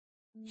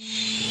So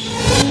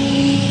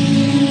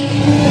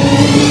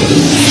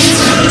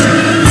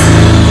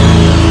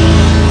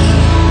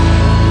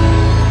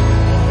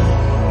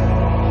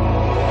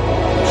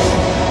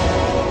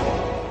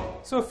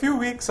a few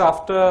weeks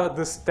after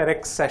this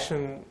TEDx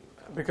session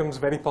becomes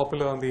very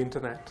popular on the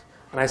internet,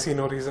 and I see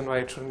no reason why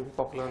it shouldn't be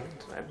popular on the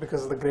internet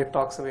because of the great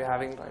talks that we're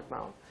having right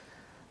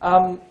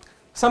now.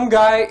 Some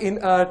guy in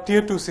a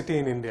tier 2 city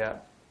in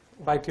India,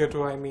 by tier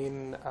 2 I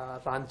mean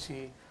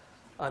Ranchi,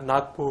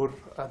 Nagpur,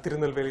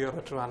 Tirunelveli or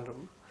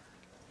Trivandrum,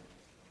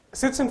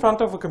 sits in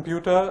front of a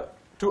computer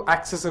to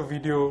access a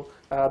video,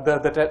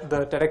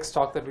 the TEDx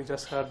talk that we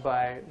just heard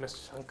by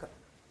Mr. Shankar.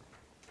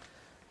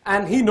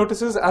 And he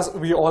notices, as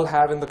we all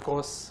have in the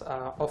course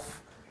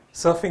of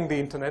surfing the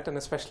internet and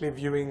especially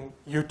viewing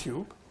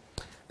YouTube,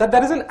 that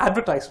there is an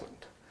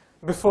advertisement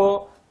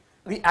before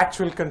the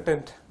actual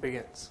content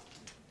begins.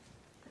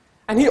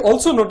 And he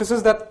also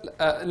notices that,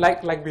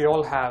 like we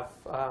all have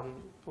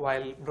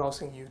while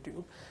browsing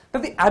YouTube,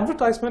 that the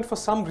advertisement for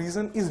some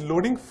reason is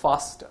loading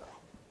faster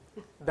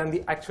than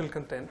the actual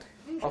content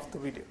of the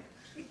video.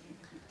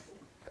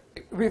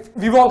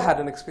 We've all had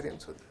an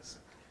experience with this.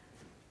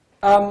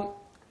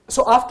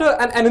 So after,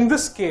 and in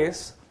this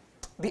case,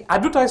 the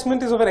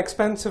advertisement is of an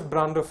expensive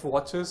brand of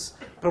watches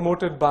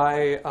promoted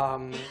by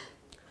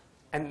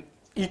an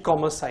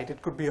e-commerce site.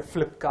 It could be a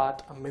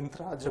Flipkart, a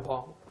Myntra,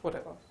 Jabong,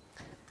 whatever.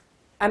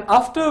 And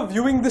after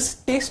viewing this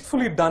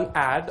tastefully done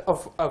ad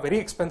of a very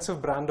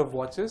expensive brand of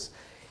watches,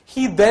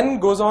 he then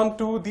goes on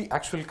to the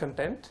actual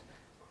content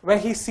where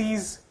he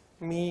sees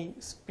me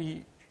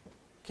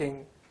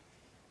speaking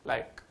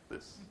like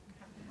this.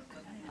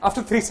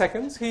 After 3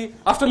 seconds,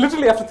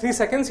 literally after 3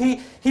 seconds,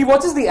 he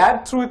watches the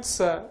ad through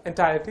its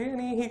entirety, and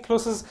he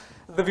closes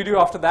the video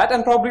after that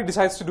and probably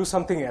decides to do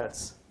something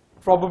else,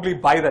 probably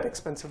buy that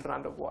expensive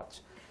brand of watch.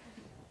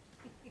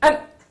 And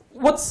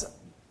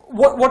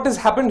what has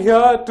happened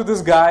here to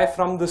this guy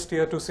from this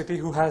tier 2 city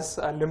who has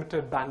a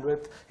limited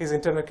bandwidth, his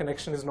internet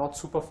connection is not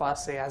super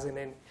fast, say as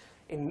in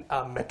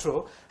a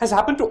metro, has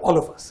happened to all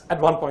of us at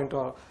one point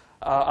or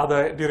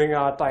other during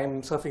our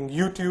time surfing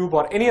YouTube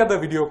or any other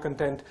video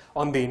content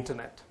on the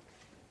internet.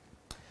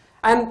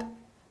 And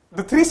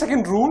the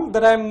 3-second rule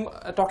that I'm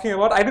talking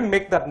about, I didn't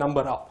make that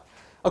number up.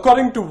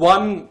 According to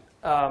one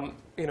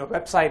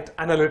website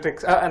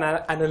analytics, an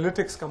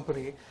analytics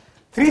company,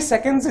 3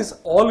 seconds is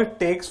all it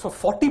takes for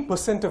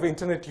 40% of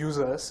internet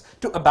users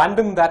to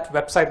abandon that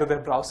website that they're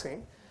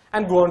browsing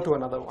and go on to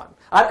another one.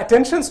 Our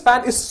attention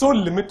span is so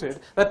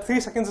limited that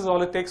 3 seconds is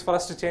all it takes for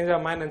us to change our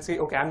mind and say,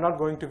 okay, I'm not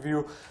going to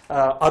view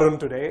Arun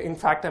today. In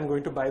fact, I'm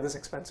going to buy this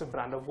expensive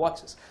brand of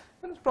watches.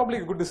 And it's probably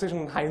a good decision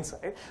in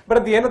hindsight. But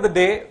at the end of the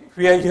day,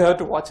 we are here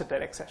to watch a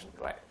TEDx session,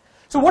 right?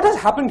 So what has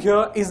happened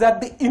here is that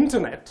the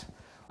internet,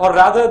 or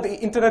rather the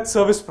internet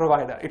service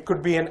provider, it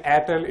could be an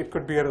Airtel, it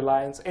could be a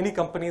Reliance, any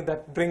company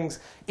that brings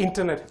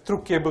internet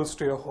through cables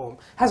to your home,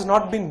 has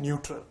not been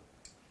neutral.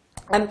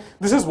 And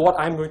this is what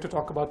I'm going to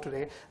talk about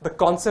today, the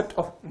concept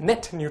of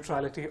net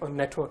neutrality or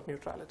network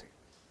neutrality.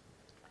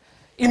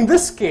 In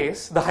this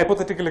case, the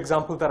hypothetical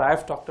example that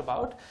I've talked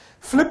about,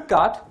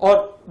 Flipkart,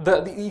 or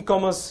the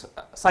e-commerce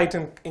site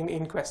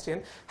in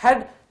question,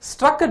 had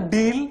struck a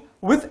deal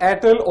with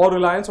Airtel or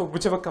Reliance or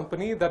whichever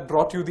company that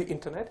brought you the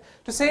internet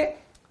to say,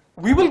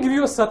 we will give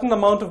you a certain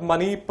amount of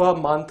money per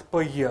month,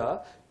 per year,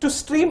 to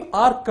stream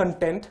our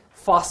content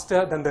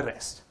faster than the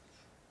rest,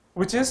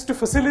 which is to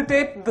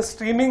facilitate the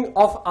streaming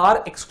of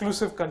our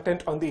exclusive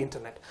content on the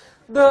internet.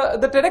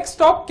 The TEDx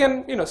talk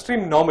can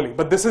stream normally,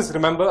 but this is,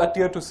 remember, a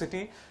tier 2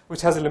 city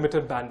which has a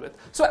limited bandwidth.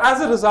 So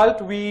as a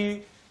result,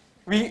 we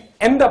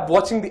end up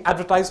watching the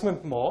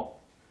advertisement more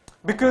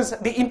because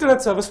the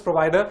internet service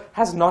provider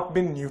has not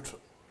been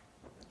neutral.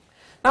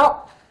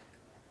 Now,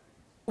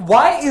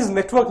 why is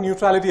network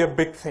neutrality a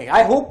big thing?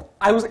 I hope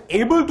I was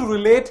able to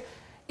relate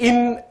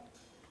in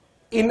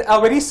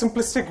a very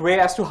simplistic way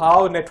as to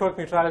how network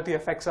neutrality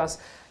affects us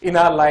in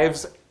our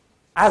lives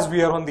as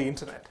we are on the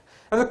internet.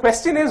 And the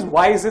question is,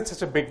 why is it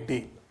such a big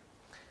deal?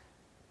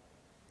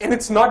 And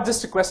it's not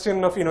just a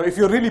question of, if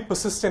you're really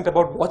persistent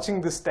about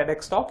watching this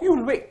TEDx talk, you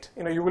will wait.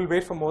 You will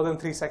wait for more than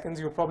 3 seconds.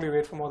 You'll probably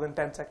wait for more than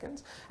 10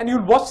 seconds. And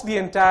you'll watch the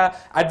entire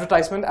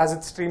advertisement as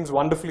it streams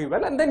wonderfully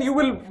well. And then you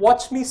will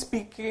watch me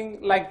speaking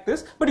like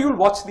this, but you will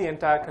watch the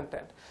entire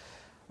content.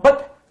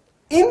 But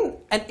in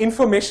an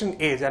information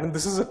age, and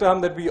this is a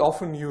term that we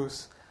often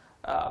use,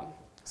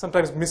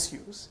 sometimes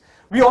misuse,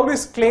 we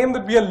always claim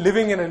that we are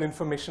living in an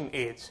information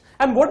age.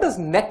 And what does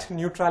net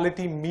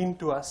neutrality mean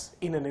to us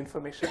in an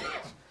information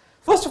age?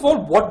 First of all,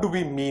 what do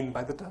we mean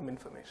by the term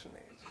information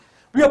age?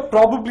 We are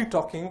probably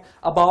talking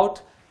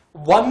about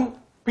one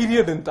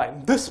period in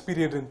time, this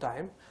period in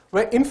time,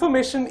 where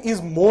information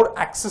is more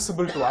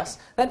accessible to us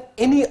than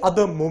any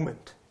other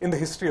moment in the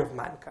history of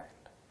mankind.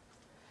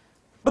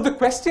 But the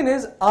question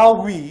is, are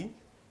we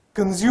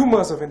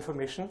consumers of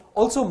information,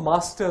 also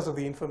masters of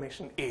the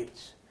information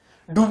age?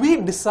 Do we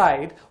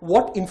decide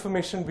what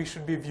information we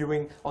should be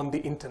viewing on the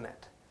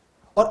internet?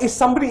 Or is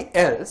somebody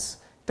else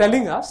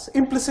telling us,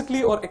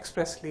 implicitly or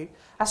expressly,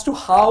 as to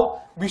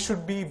how we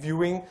should be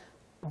viewing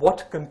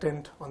what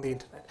content on the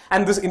internet.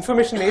 And this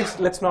information age,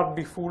 let's not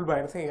be fooled by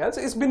anything else,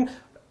 it's been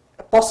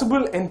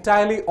possible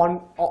entirely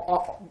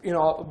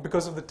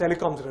because of the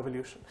telecoms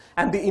revolution.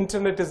 And the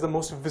internet is the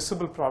most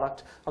visible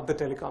product of the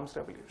telecoms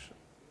revolution.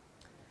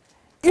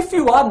 If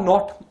you are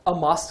not a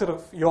master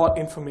of your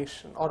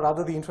information, or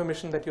rather the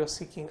information that you're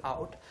seeking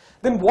out,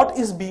 then what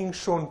is being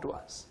shown to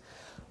us?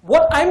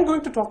 What I'm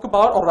going to talk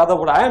about, or rather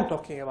what I am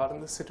talking about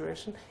in this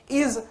situation,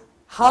 is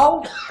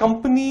how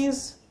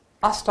companies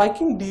are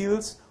striking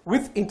deals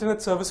with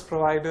internet service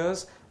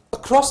providers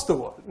across the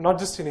world, not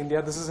just in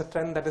India. This is a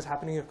trend that is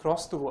happening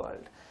across the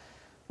world,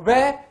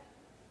 where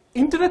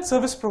internet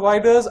service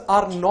providers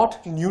are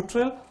not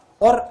neutral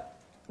or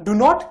do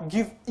not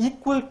give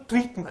equal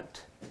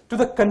treatment to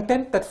the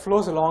content that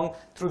flows along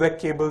through their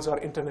cables or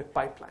internet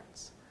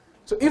pipelines.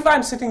 So if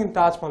I'm sitting in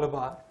Taj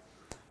Malabar,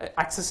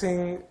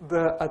 accessing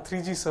the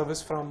 3G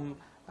service from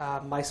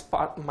my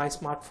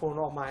smartphone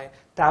or my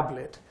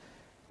tablet,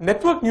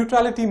 network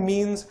neutrality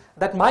means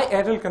that my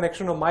Airtel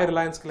connection or my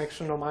Reliance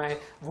connection or my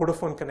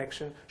Vodafone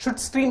connection should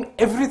stream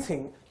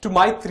everything to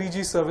my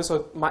 3G service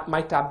or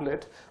my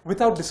tablet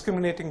without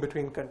discriminating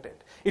between content.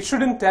 It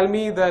shouldn't tell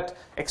me that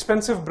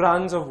expensive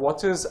brands of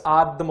watches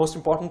are the most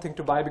important thing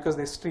to buy because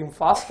they stream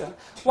faster,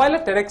 while a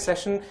TEDx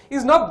session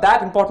is not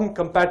that important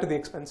compared to the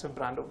expensive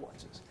brand of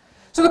watches.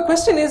 So the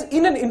question is,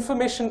 in an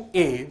information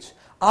age,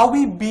 are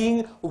we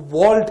being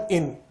walled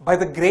in by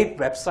the great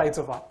websites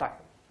of our time?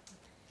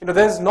 You know,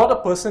 there's not a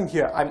person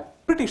here, I'm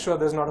pretty sure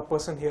there's not a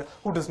person here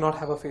who does not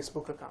have a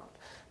Facebook account.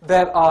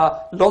 There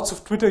are lots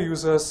of Twitter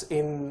users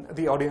in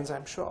the audience,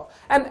 I'm sure.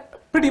 And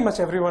pretty much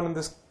everyone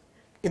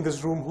in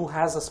this room who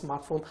has a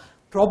smartphone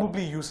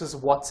probably uses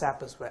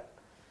WhatsApp as well.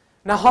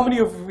 Now, how many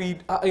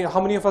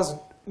of us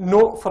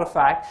know for a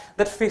fact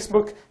that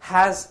Facebook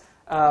has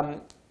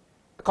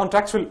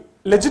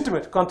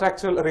legitimate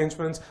contractual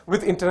arrangements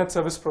with internet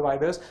service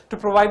providers to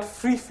provide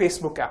free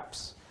Facebook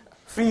apps,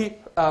 free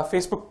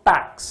Facebook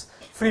packs,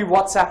 free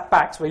WhatsApp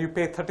packs where you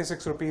pay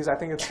 36 rupees, I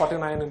think it's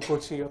 49 in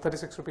Kochi or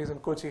 36 rupees in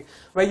Kochi,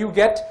 where you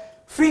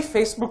get free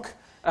Facebook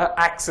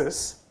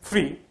access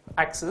in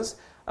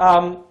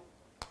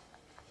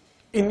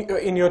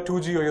your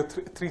 2G or your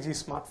 3G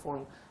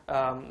smartphone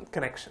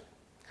connection.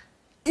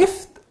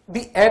 If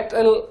the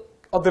Airtel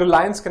or the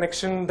Reliance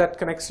connection that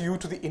connects you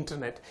to the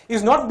internet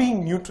is not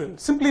being neutral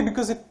simply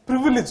because it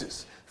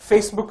privileges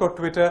Facebook or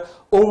Twitter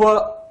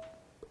over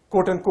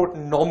quote-unquote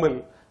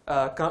normal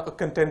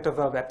content of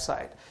a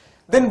website,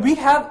 then we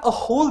have a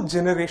whole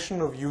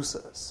generation of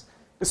users,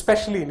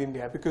 especially in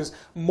India, because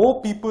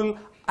more people,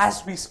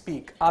 as we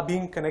speak, are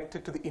being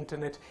connected to the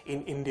internet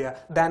in India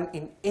than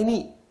in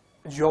any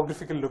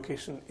geographical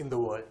location in the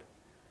world.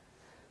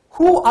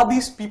 Who are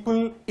these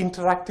people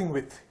interacting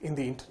with in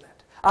the internet?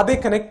 Are they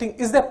connecting?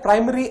 Is their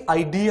primary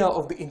idea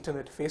of the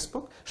internet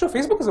Facebook? Sure,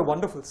 Facebook is a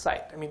wonderful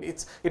site. I mean,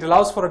 it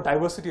allows for a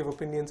diversity of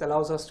opinions,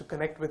 allows us to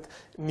connect with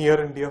near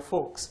and dear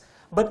folks.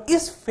 But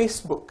is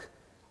Facebook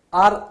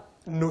our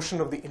notion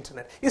of the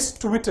internet? Is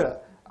Twitter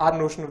our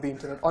notion of the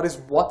internet? Or is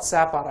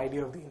WhatsApp our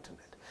idea of the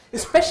internet?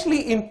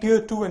 Especially in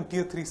tier 2 and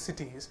tier 3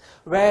 cities,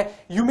 where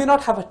you may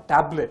not have a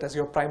tablet as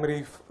your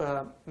primary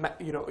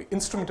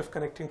instrument of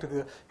connecting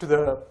to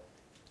the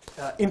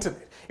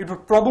internet. It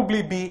would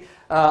probably be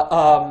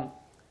a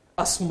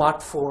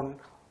smartphone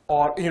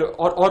or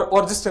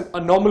just a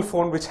normal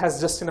phone which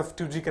has just enough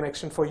 2G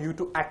connection for you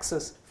to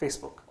access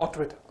Facebook or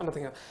Twitter or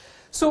nothing else.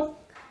 So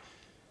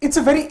it's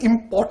a very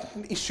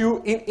important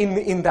issue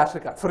in that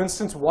regard. For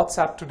instance,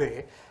 WhatsApp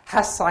today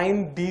has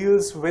signed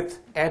deals with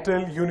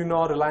Airtel,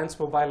 Uninor, Reliance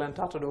Mobile, and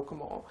Tata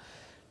Docomo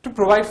to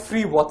provide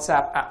free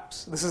WhatsApp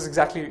apps. This is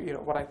exactly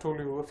what I told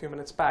you a few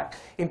minutes back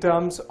in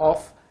terms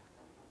of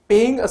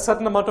paying a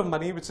certain amount of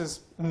money, which is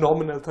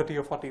nominal, 30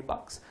 or 40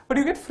 bucks, but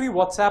you get free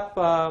WhatsApp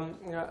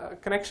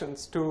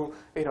connections to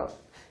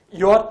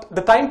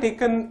the time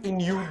taken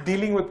in you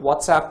dealing with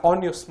WhatsApp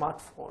on your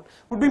smartphone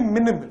would be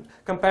minimal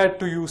compared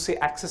to you, say,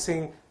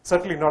 accessing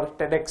certainly not a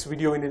TEDx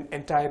video in an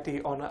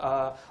entirety on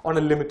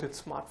a limited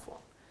smartphone.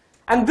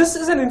 And this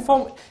is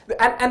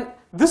and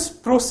this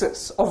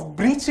process of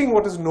breaching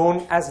what is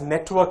known as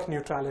network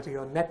neutrality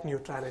or net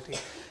neutrality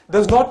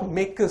does not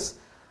make us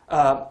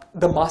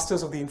the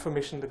masters of the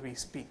information that we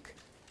speak.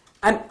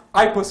 And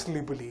I personally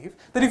believe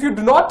that if you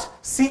do not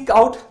seek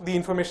out the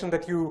information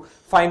that you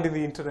find in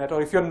the internet,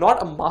 or if you're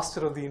not a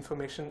master of the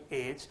information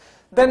age,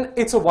 then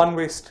it's a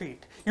one-way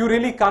street. You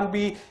really can't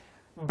be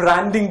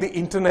branding the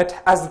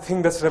internet as the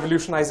thing that's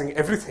revolutionizing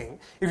everything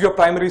if your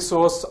primary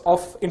source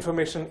of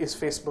information is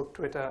Facebook,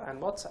 Twitter,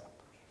 and WhatsApp.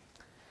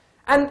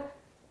 And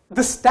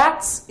the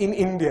stats in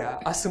India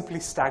are simply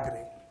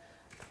staggering.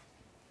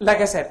 Like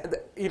I said,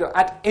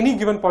 at any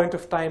given point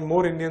of time,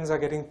 more Indians are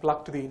getting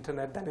plugged to the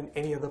internet than in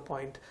any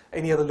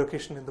other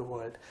location in the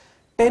world.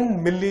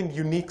 10 million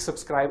unique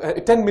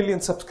 10 million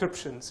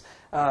subscriptions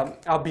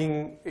are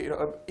being,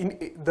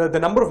 the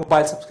number of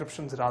mobile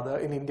subscriptions rather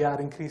in India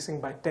are increasing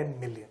by 10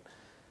 million.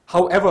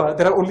 However,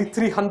 there are only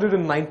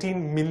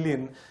 319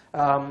 million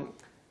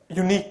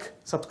unique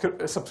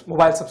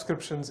mobile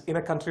subscriptions in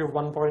a country of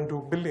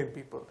 1.2 billion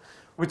people,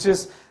 which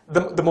is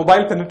the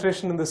mobile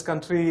penetration in this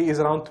country is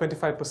around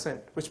 25%,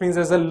 which means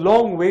there's a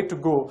long way to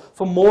go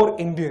for more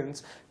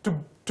Indians to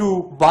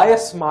buy a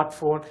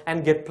smartphone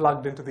and get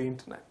plugged into the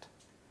internet.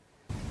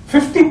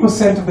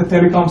 50% of the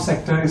telecom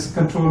sector is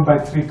controlled by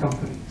 3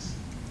 companies.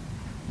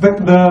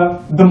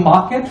 The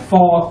market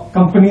for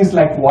companies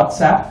like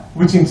WhatsApp,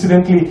 which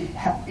incidentally,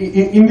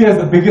 India is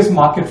the biggest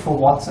market for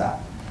WhatsApp,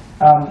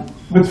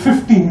 with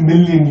 50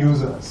 million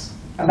users,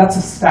 and that's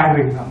a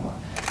staggering number.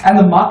 And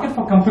the market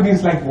for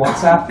companies like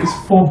WhatsApp is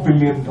 $4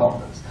 billion.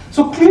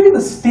 So clearly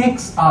the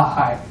stakes are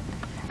high.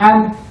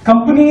 And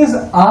companies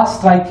are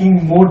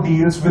striking more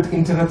deals with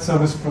internet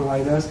service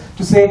providers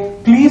to say,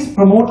 please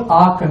promote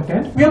our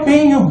content. We are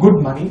paying you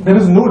good money. There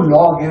is no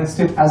law against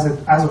it as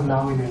of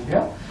now in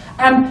India.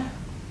 And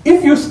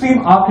if you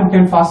stream our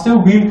content faster,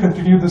 we'll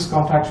continue this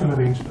contractual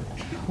arrangement.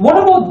 What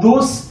about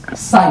those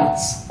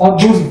sites or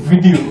those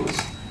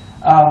videos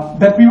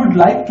that we would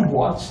like to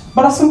watch,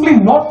 but are simply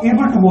not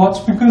able to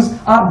watch because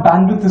our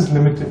bandwidth is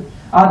limited?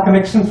 Our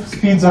connection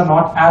speeds are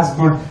not as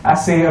good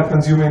as, say, a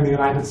consumer in the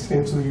United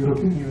States or the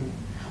European Union.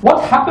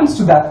 What happens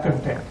to that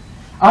content?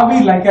 Are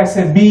we, like I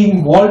said,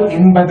 being walled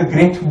in by the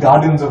great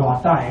guardians of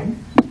our time,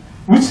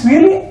 which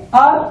really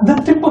are the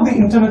tip of the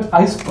internet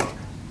iceberg?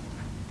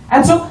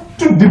 And so,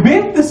 to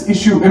debate this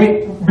issue, I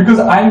mean, because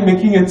I'm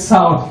making it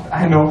sound,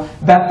 I know,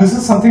 that this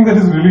is something that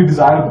is really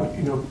desirable.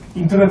 You know,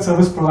 internet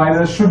service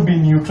providers should be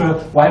neutral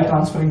while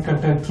transferring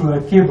content through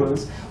their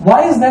cables.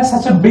 Why is there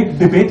such a big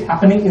debate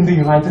happening in the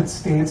United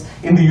States,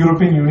 in the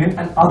European Union,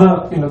 and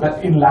other,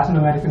 in Latin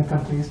American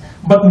countries,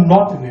 but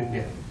not in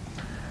India?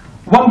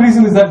 One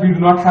reason is that we do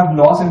not have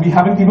laws, and we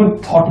haven't even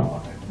thought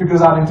about it,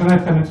 because our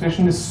internet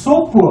penetration is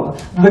so poor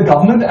that the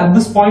government at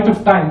this point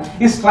of time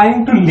is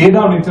trying to lay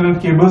down internet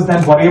cables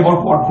than worry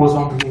about what goes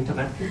on with the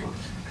internet cables.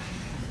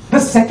 The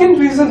second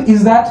reason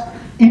is that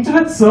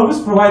internet service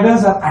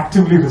providers are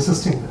actively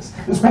resisting this,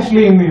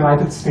 especially in the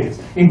United States.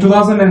 In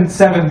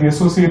 2007, the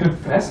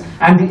Associated Press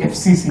and the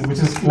FCC, which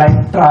is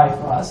like TRI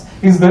for us,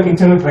 is the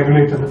internet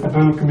regulator, the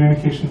Federal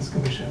Communications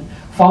Commission,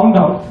 found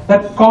out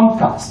that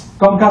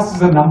Comcast is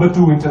the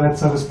 #2 internet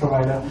service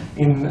provider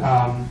in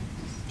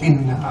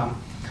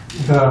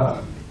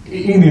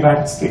the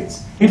United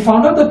States. It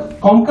found out that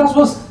Comcast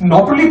was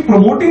not only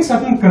promoting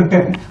certain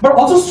content, but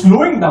also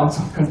slowing down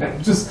some content,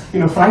 which is,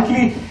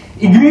 frankly,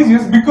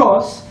 egregious,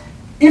 because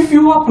if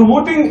you are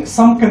promoting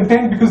some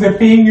content because they're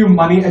paying you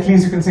money, at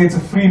least you can say it's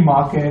a free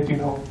market,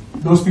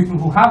 those people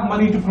who have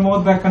money to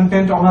promote their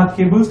content on our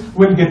cables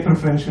will get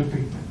preferential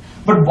treatment.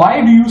 But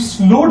why do you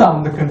slow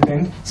down the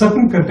content,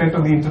 certain content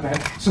on the internet,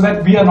 so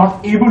that we are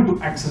not able to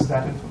access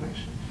that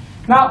information?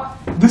 Now,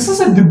 this is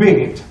a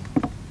debate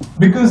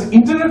because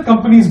internet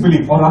companies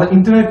believe, or rather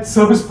internet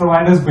service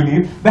providers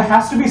believe, there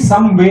has to be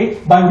some way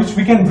by which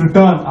we can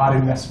return our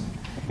investment.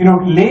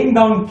 Laying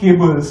down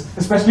cables,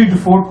 especially to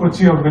Fort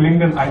Kochi or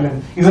Willingdon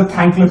Island, is a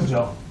thankless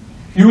job.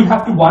 You will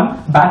have to, one,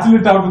 battle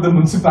it out with the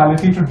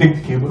municipality to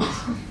dig cables.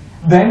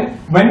 Then,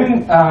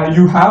 when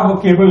you have a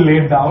cable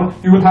laid down,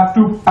 you will have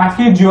to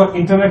package your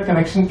internet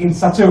connection in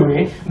such a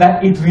way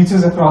that it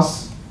reaches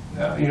across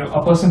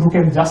a person who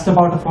can just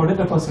about afford it,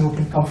 a person who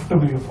can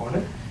comfortably afford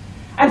it.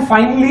 And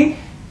finally,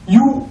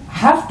 you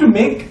have to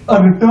make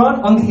a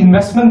return on the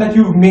investment that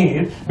you've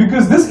made,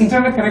 because this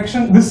internet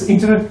connection, this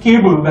internet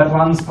cable that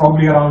runs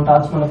probably around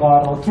Taj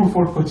Malabar or through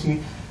Fort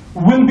Kochi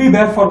will be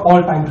there for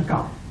all time to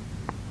come.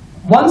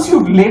 Once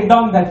you've laid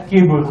down that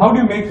cable, how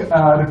do you make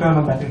a return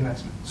on that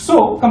investment?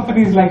 So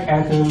companies like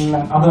Airtel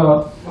and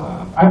other,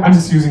 I'm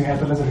just using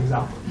Airtel as an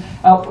example,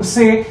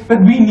 say that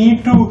we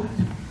need to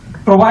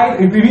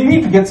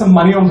get some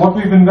money on what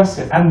we've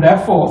invested, and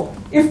therefore,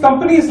 if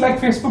companies like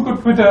Facebook or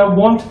Twitter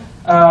want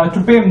to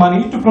pay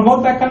money to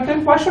promote their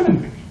content, why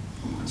shouldn't we?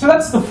 So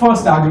that's the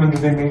first argument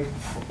that they make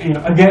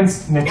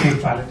against net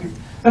neutrality.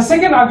 The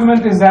second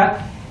argument is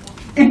that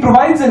it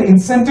provides an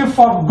incentive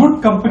for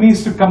good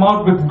companies to come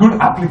out with good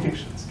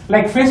applications.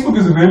 Like Facebook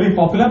is really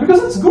popular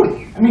because it's good.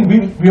 I mean,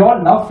 we all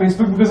love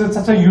Facebook because it's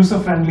such a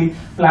user-friendly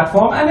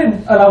platform, and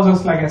it allows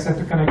us, like I said,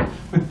 to connect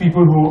with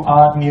people who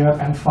are near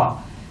and far.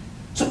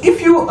 So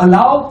if you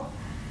allow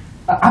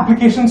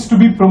applications to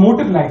be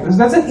promoted like this,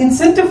 there's an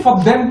incentive for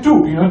them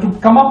too, to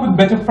come up with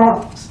better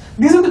products.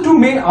 These are the two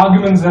main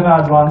arguments that are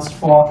advanced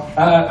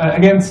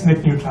against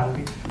net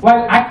neutrality.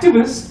 While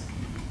activists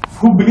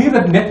who believe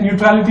that net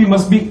neutrality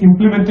must be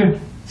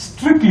implemented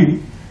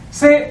strictly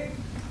say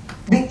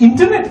the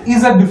internet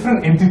is a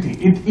different entity.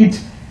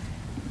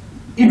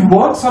 It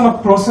works on a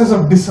process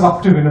of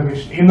disruptive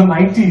innovation. In the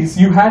 90s,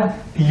 you had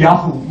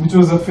Yahoo, which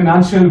was a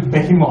financial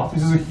behemoth,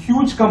 which was a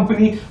huge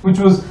company which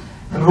was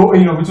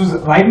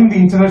riding the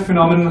internet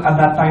phenomenon at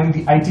that time,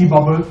 the IT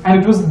bubble,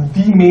 and it was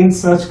the main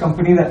search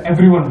company that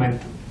everyone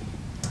went to.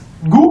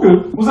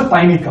 Google was a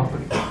tiny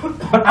company,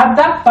 but at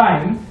that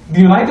time, the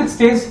United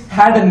States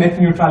had a net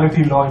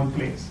neutrality law in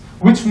place,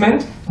 which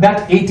meant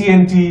that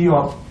AT&T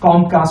or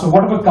Comcast or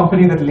whatever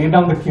company that laid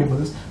down the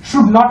cables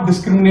should not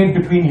discriminate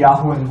between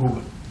Yahoo and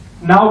Google.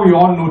 Now we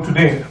all know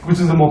today which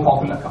is the more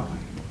popular company.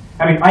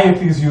 I mean, I at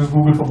least use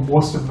Google for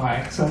most of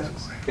my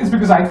searches. it's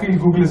because I feel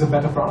Google is a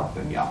better product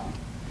than Yahoo.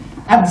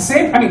 At the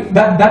same,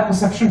 that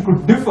perception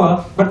could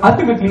differ, but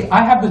ultimately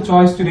I have the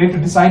choice today to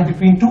decide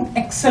between two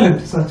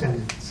excellent search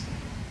engines.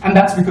 And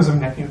that's because of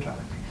net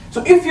neutrality.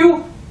 So if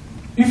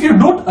you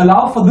don't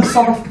allow for this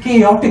sort of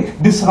chaotic,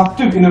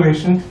 disruptive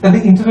innovation that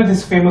the internet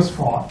is famous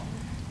for,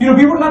 we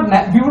would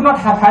not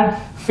have had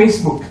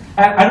Facebook.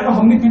 And I don't know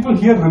how many people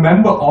here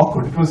remember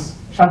Orkut. It was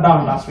shut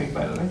down last week,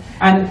 by the way.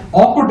 And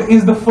Orkut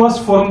is the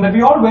first forum that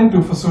we all went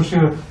to for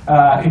social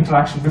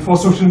interaction before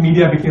social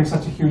media became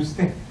such a huge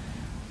thing.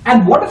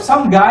 And what if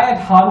some guy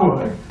at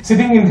Harvard,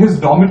 sitting in his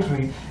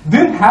dormitory,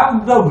 didn't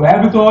have the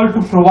wherewithal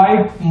to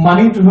provide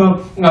money to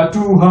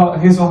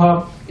his or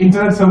her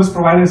internet service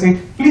provider and say,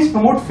 please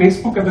promote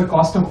Facebook at the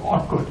cost of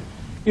Orkut?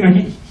 He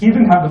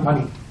didn't have the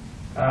money.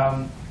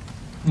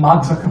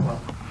 Mark Zuckerberg.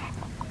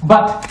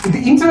 But the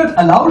internet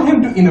allowed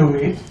him to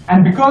innovate,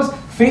 and because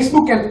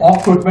Facebook and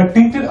Orkut were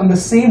treated on the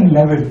same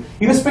level,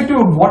 irrespective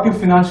of what your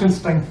financial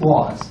strength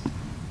was,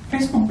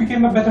 Facebook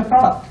became a better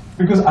product.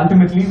 Because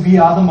ultimately, we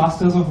are the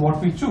masters of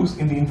what we choose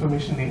in the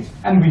information age,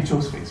 and we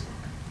chose Facebook.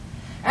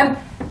 And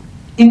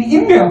in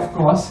India, of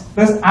course,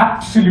 there's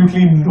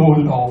absolutely no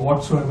law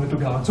whatsoever to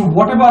govern. So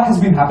whatever has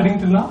been happening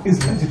till now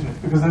is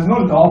legitimate, because there's no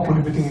law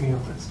prohibiting any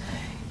of this.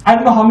 I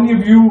don't know how many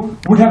of you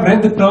would have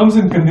read the terms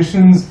and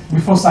conditions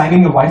before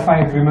signing a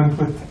Wi-Fi agreement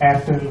with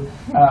Airtel.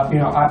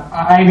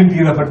 I didn't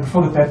either, but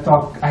before the TED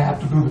Talk, I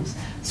had to do this.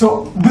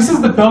 So this is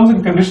the terms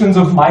and conditions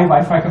of my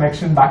Wi-Fi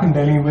connection back in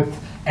Delhi with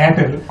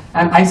Airtel,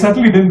 and I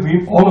certainly didn't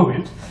read all of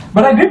it,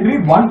 but I did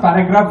read one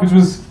paragraph which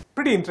was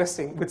pretty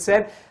interesting, which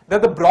said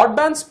that the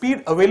broadband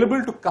speed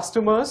available to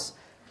customers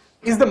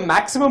is the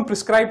maximum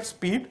prescribed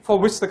speed for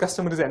which the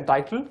customer is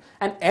entitled,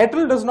 and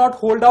Airtel does not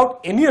hold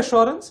out any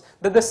assurance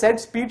that the said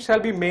speed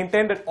shall be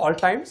maintained at all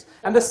times,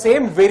 and the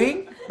same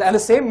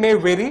may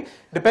vary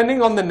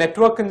depending on the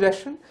network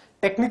congestion,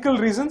 technical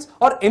reasons,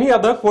 or any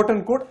other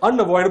quote-unquote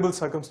unavoidable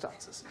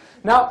circumstances.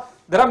 Now,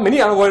 there are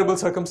many unavoidable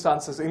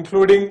circumstances,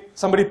 including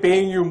somebody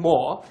paying you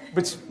more,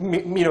 which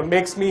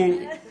makes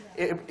me,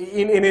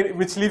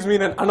 which leaves me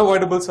in an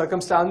unavoidable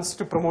circumstance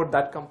to promote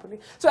that company.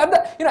 So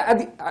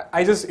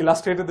I just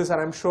illustrated this,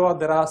 and I'm sure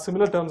there are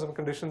similar terms and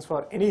conditions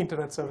for any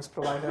internet service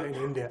provider in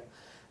India.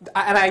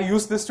 And I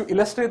use this to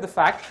illustrate the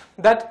fact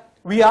that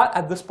we are,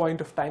 at this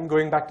point of time,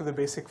 going back to the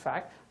basic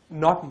fact,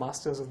 not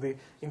masters of the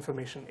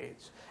information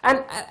age.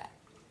 And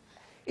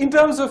in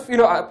terms of,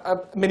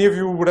 many of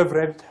you would have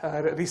read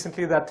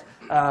recently that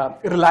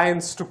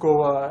Reliance took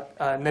over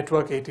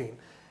Network 18.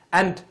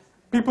 And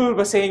people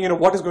were saying,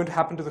 what is going to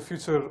happen to the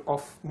future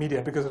of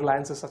media because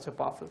Reliance is such a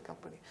powerful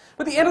company.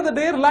 But at the end of the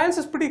day, Reliance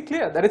is pretty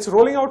clear that it's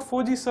rolling out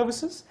 4G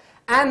services.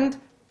 And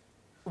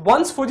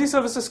once 4G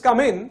services come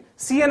in,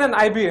 CNN,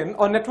 IBN,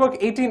 or Network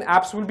 18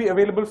 apps will be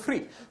available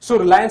free. So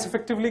Reliance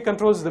effectively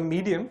controls the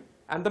medium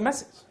and the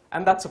message.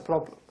 And that's a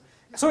problem.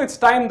 So it's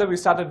time that we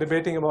started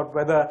debating about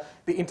whether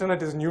the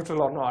internet is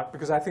neutral or not,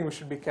 because I think we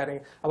should be caring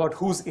about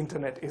whose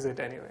internet is it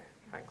anyway.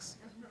 Thanks.